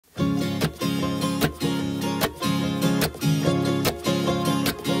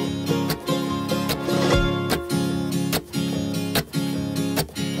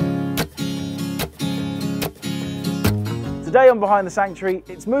Today on Behind the Sanctuary,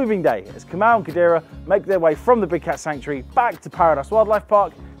 it's moving day as Kumal and Kedera make their way from the Big Cat Sanctuary back to Paradise Wildlife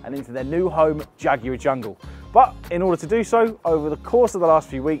Park and into their new home, Jaguar Jungle. But in order to do so, over the course of the last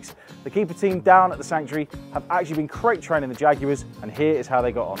few weeks, the keeper team down at the sanctuary have actually been crate training the Jaguars, and here is how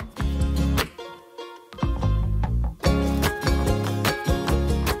they got on.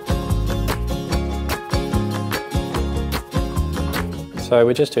 So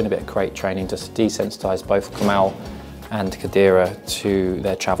we're just doing a bit of crate training to desensitise both Kumal and Kedera to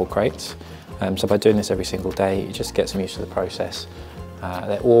their travel crates. So by doing this every single day, it just gets them used to the process.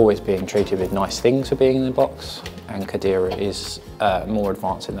 They're always being treated with nice things for being in the box, and Kedera is more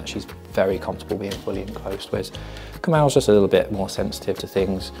advanced in that she's very comfortable being fully enclosed, whereas Kumal's just a little bit more sensitive to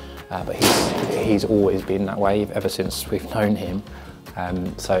things, but he's always been that way ever since we've known him.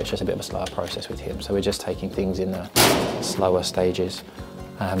 So it's just a bit of a slower process with him. So we're just taking things in the slower stages.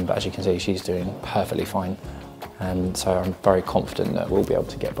 But as you can see, she's doing perfectly fine. So I'm very confident that we'll be able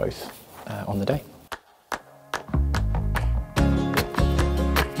to get both on the day.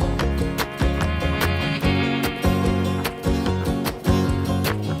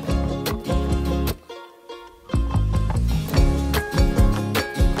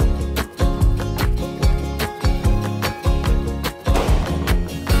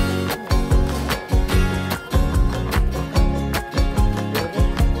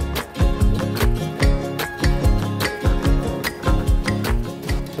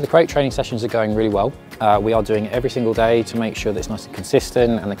 The crate training sessions are going really well. We are doing it every single day to make sure that it's nice and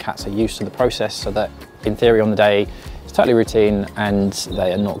consistent and the cats are used to the process, so that in theory on the day it's totally routine and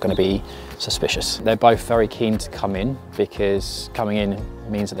they are not going to be suspicious. They're both very keen to come in because coming in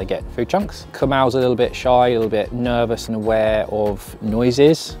means that they get food chunks. Kumal's a little bit shy, a little bit nervous and aware of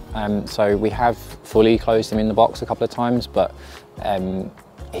noises, so we have fully closed him in the box a couple of times, but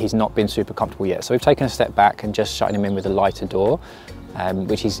he's not been super comfortable yet. So we've taken a step back and just shutting him in with a lighter door,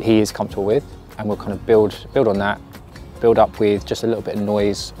 which he is comfortable with, and we'll kind of build on that, build up with just a little bit of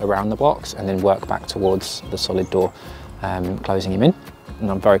noise around the box and then work back towards the solid door, closing him in.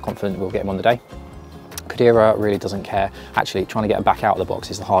 And I'm very confident we'll get him on the day. Kedera really doesn't care. Actually, trying to get her back out of the box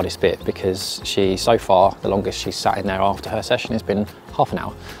is the hardest bit because so far, the longest she's sat in there after her session has been half an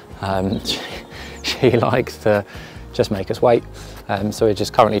hour. She likes to just make us wait. So we're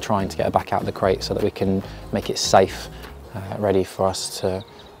just currently trying to get her back out of the crate so that we can make it safe, ready for us to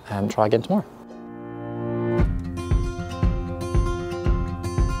try again tomorrow.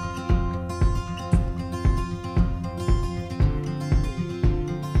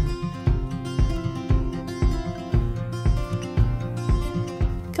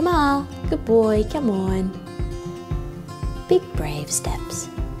 Kumal, good boy, come on. Big brave steps.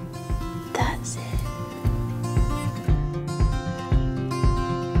 That's it.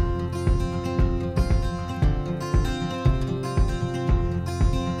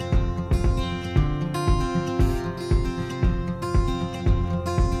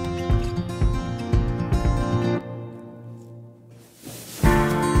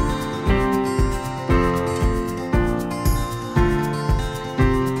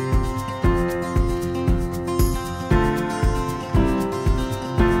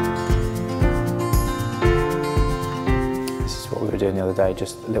 Doing the other day,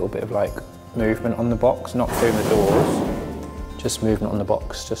 just a little bit of like movement on the box, not through the doors, just movement on the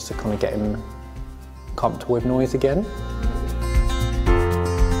box just to kind of get him comfortable with noise again.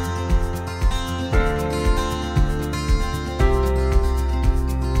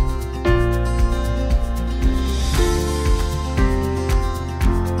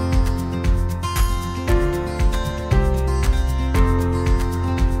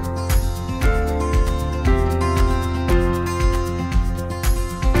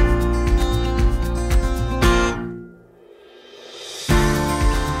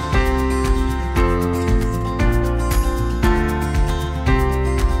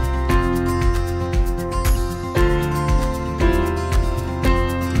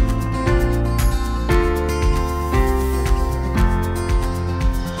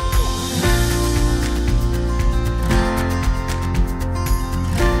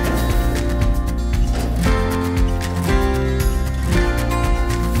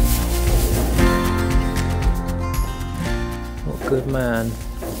 Good man.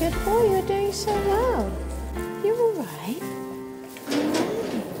 Good boy, you're doing so well. You're all right.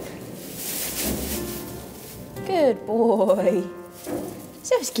 Good boy.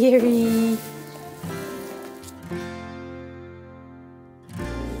 So scary.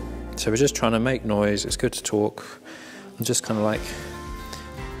 So we're just trying to make noise. It's good to talk. I'm just kind of like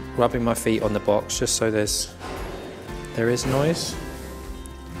rubbing my feet on the box just so there is noise.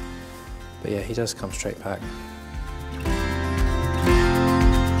 But yeah, he does come straight back.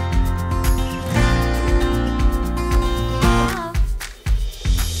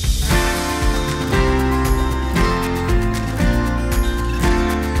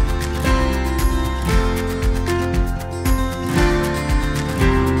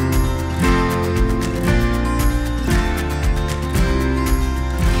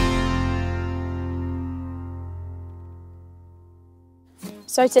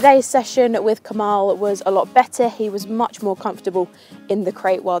 So today's session with Kumal was a lot better. He was much more comfortable in the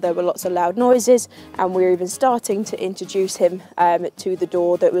crate while there were lots of loud noises, and we were even starting to introduce him to the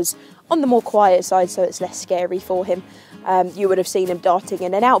door that was on the more quiet side, so it's less scary for him. You would have seen him darting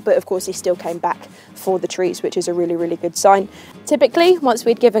in and out, but of course he still came back for the treats, which is a really, really good sign. Typically, once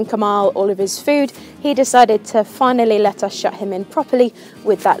we'd given Kumal all of his food, he decided to finally let us shut him in properly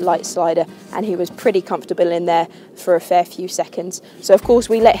with that light slider, and he was pretty comfortable in there for a fair few seconds. So of course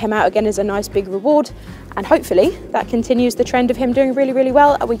we let him out again as a nice big reward, and hopefully that continues the trend of him doing really, really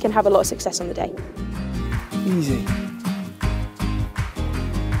well, and we can have a lot of success on the day. Easy.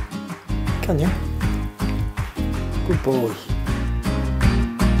 Can you? Good boy.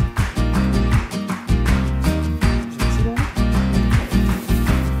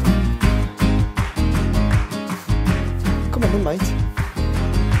 Come on then, mate.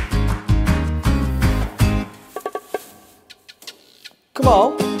 Come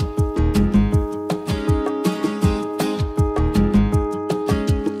on.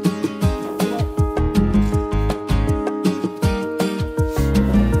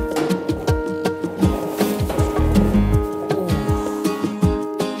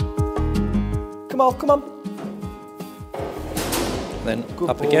 Come on. Then Good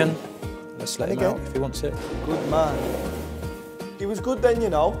up boy. again. Let's let And him again. out if he wants it. Good man. He was good then, you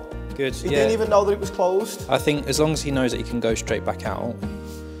know. Good. He didn't even know that it was closed. I think as long as he knows that he can go straight back out,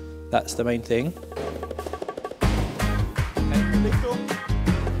 that's the main thing.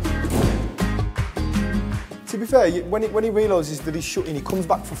 To be fair, when he realises that he's shutting, he comes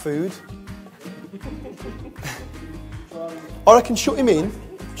back for food. I reckon shut him in.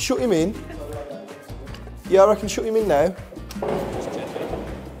 Shut him in. Yeah, I reckon shut him in now.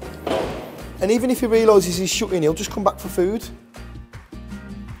 And even if he realises he's shutting, he'll just come back for food.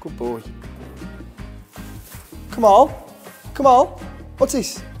 Good boy. Come on. Come on. What's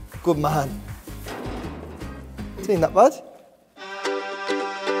this? Good man. It ain't that bad.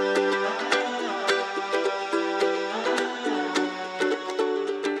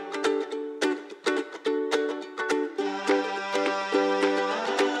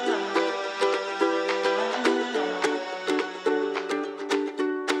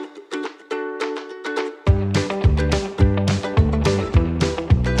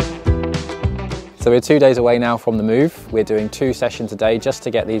 So we're 2 days away now from the move. We're doing 2 sessions a day just to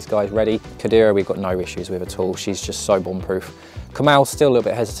get these guys ready. Kedera, we've got no issues with at all. She's just so bomb-proof. Kumal's still a little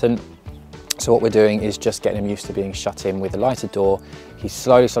bit hesitant. So what we're doing is just getting him used to being shut in with a lighted door. He's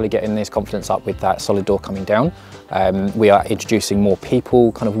slowly getting his confidence up with that solid door coming down. We are introducing more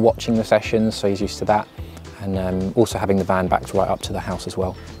people kind of watching the sessions, so he's used to that. And also having the van backed right up to the house as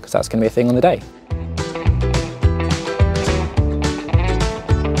well, because that's going to be a thing on the day.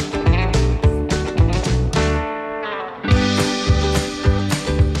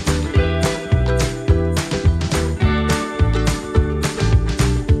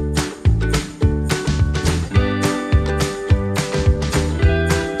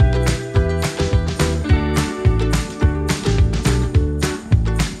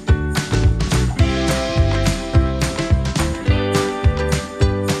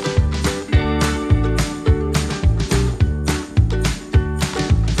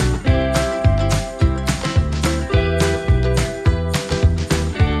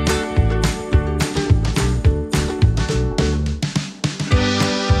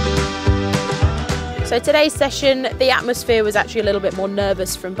 So today's session, the atmosphere was actually a little bit more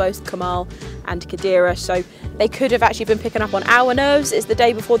nervous from both Kumal and Kedera, so they could have actually been picking up on our nerves. It's the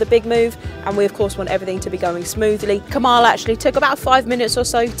day before the big move, and we of course want everything to be going smoothly. Kumal actually took about 5 minutes or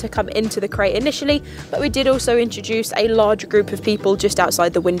so to come into the crate initially, but we did also introduce a large group of people just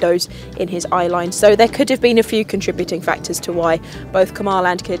outside the windows in his eye line, so there could have been a few contributing factors to why both Kumal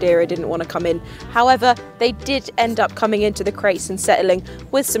and Kedera didn't want to come in. However, they did end up coming into the crates and settling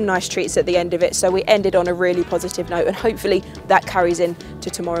with some nice treats at the end of it, so we ended on a really positive note, and hopefully that carries in to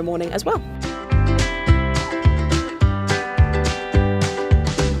tomorrow morning as well.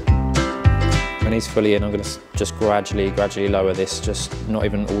 When he's fully in, I'm going to just gradually lower this, just not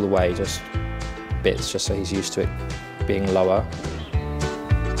even all the way, just bits, just so he's used to it being lower.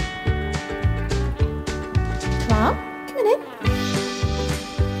 Come on, come on in.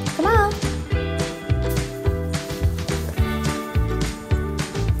 Come on.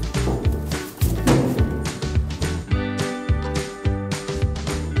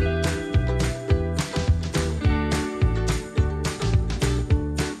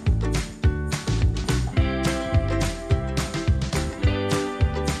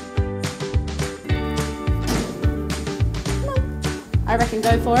 I reckon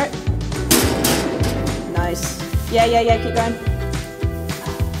go for it. Nice. Yeah, keep going.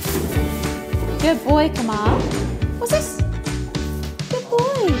 Good boy, Kamal. What's this? Good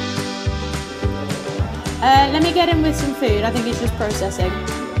boy. Let me get him with some food. I think he's just processing.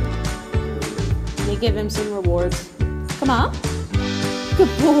 Let me give him some rewards. Kamal. Good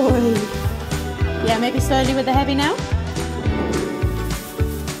boy. Yeah, maybe slowly with the heavy now.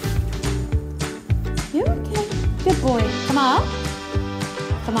 You okay? Good boy. Kamal.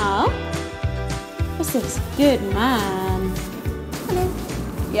 Kamal. What's this? Good man. Hello.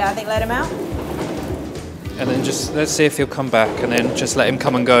 Yeah, I think let him out. And then just, let's see if he'll come back, and then just let him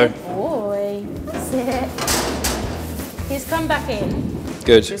come and go. Good boy. That's it. He's come back in.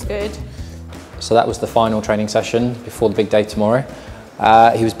 Good. Which is good. So that was the final training session before the big day tomorrow.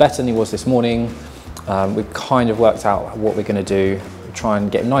 He was better than he was this morning. We've kind of worked out what we're going to do. Try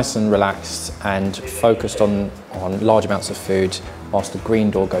and get him nice and relaxed and focused on large amounts of food whilst the green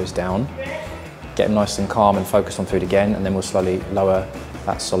door goes down. Get him nice and calm and focused on food again, and then we'll slowly lower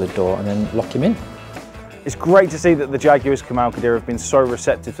that solid door and then lock him in. It's great to see that the Jaguars, Kumal and Kedera, have been so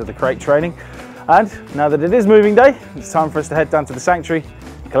receptive to the crate training. And now that it is moving day, it's time for us to head down to the sanctuary,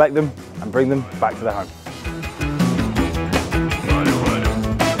 collect them and bring them back to their home.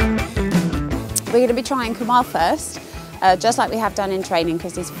 We're going to be trying Kumal first, just like we have done in training,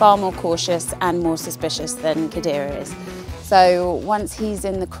 because he's far more cautious and more suspicious than Kedera is. So once he's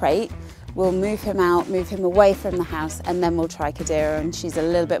in the crate, we'll move him out, move him away from the house, and then we'll try Kedera, and she's a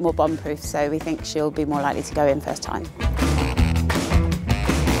little bit more bomb-proof, so we think she'll be more likely to go in first time.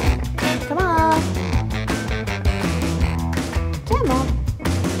 Come on. Come on.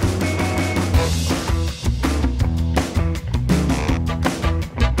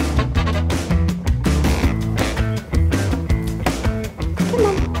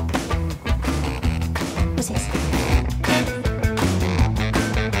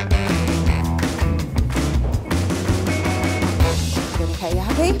 Okay, you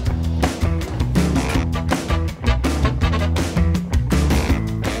happy?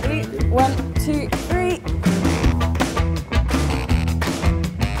 Ready? 1, 2, 3.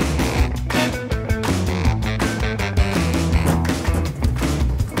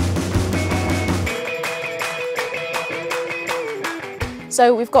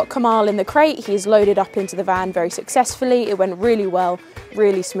 So we've got Kumal in the crate. He's loaded up into the van very successfully. It went really well,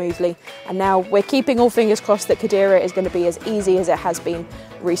 really smoothly. And now we're keeping all fingers crossed that Kedera is going to be as easy as it has been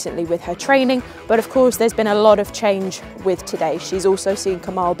recently with her training. But of course, there's been a lot of change with today. She's also seen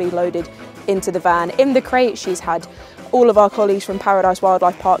Kumal be loaded into the van in the crate. She's had all of our colleagues from Paradise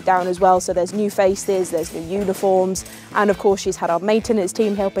Wildlife Park down as well. So there's new faces, there's new uniforms. And of course, she's had our maintenance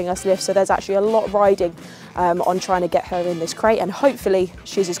team helping us lift. So there's actually a lot riding on trying to get her in this crate. And hopefully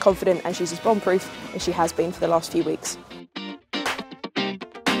she's as confident and she's as bomb-proof as she has been for the last few weeks.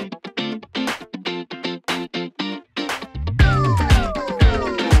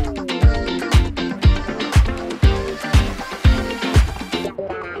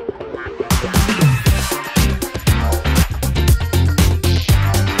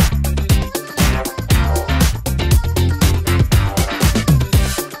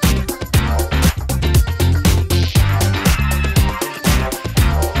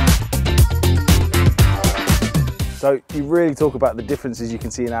 So you really talk about the differences you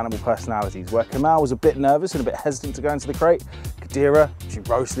can see in animal personalities. Where Kumal was a bit nervous and a bit hesitant to go into the crate, Kedera, she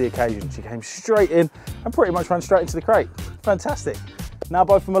rose to the occasion. She came straight in and pretty much ran straight into the crate. Fantastic. Now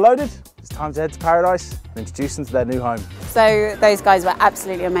both of them are loaded, it's time to head to Paradise and introduce them to their new home. So those guys were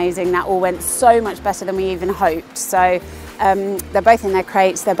absolutely amazing. That all went so much better than we even hoped. So they're both in their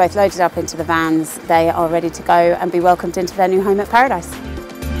crates, they're both loaded up into the vans. They are ready to go and be welcomed into their new home at Paradise.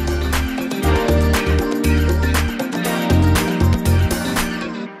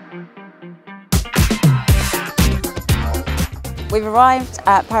 We've arrived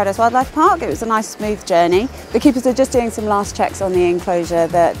at Paradise Wildlife Park. It was a nice smooth journey. The keepers are just doing some last checks on the enclosure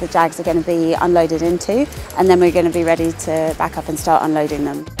that the Jags are going to be unloaded into, and then we're going to be ready to back up and start unloading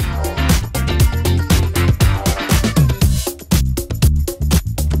them.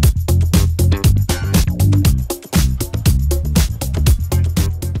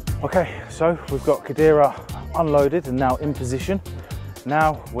 Okay, so we've got Kedera unloaded and now in position.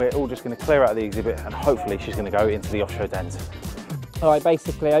 Now we're all just going to clear out the exhibit and hopefully she's going to go into the off-show dens. Alright,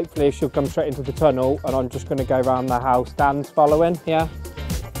 basically, hopefully she'll come straight into the tunnel and I'm just going to go around the house. Dan's following, yeah?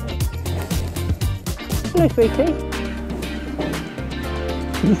 Hello, sweetie.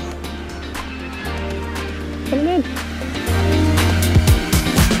 Coming in.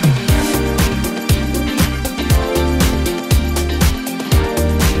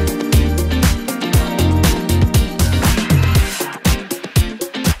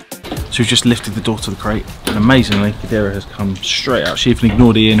 So we've just lifted the door to the crate, and amazingly, Kedera has come straight out. She even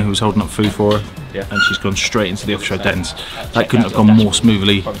ignored Ian, who was holding up food for her, and she's gone straight into the off-show dens. That couldn't have gone more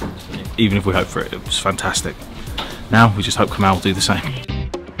smoothly, even if we hoped for it. It was fantastic. Now we just hope Kumal will do the same.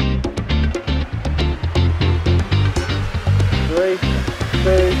 3,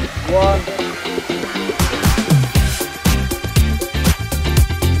 2, 1.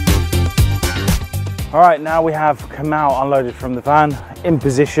 All right, now we have Kumal unloaded from the van, in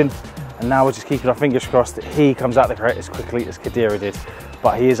position, and now we're just keeping our fingers crossed that he comes out the crate as quickly as Kedera did.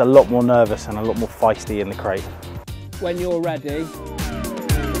 But he is a lot more nervous and a lot more feisty in the crate. When you're ready.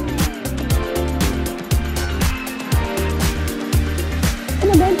 Come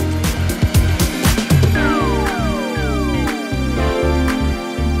on then.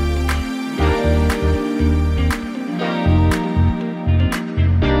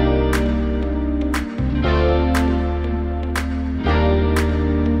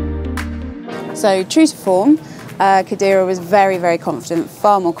 So true to form, Kedera was very, very confident,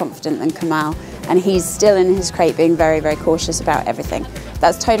 far more confident than Kumal, and he's still in his crate being very, very cautious about everything.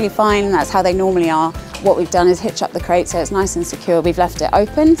 That's totally fine, that's how they normally are. What we've done is hitch up the crate so it's nice and secure. We've left it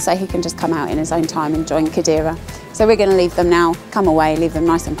open so he can just come out in his own time and join Kedera. So we're going to leave them now, come away, leave them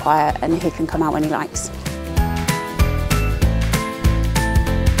nice and quiet, and he can come out when he likes.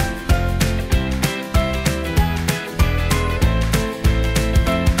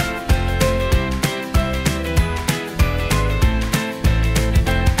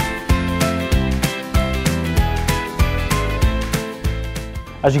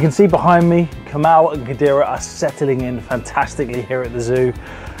 As you can see behind me, Kumal and Kedera are settling in fantastically here at the zoo.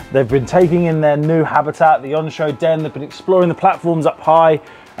 They've been taking in their new habitat, the on-show den. They've been exploring the platforms up high,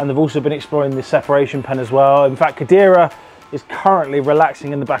 and they've also been exploring the separation pen as well. In fact, Kedera is currently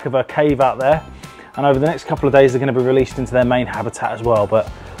relaxing in the back of her cave out there, and over the next couple of days they're going to be released into their main habitat as well. But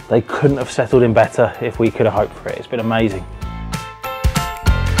they couldn't have settled in better if we could have hoped for it. It's been amazing.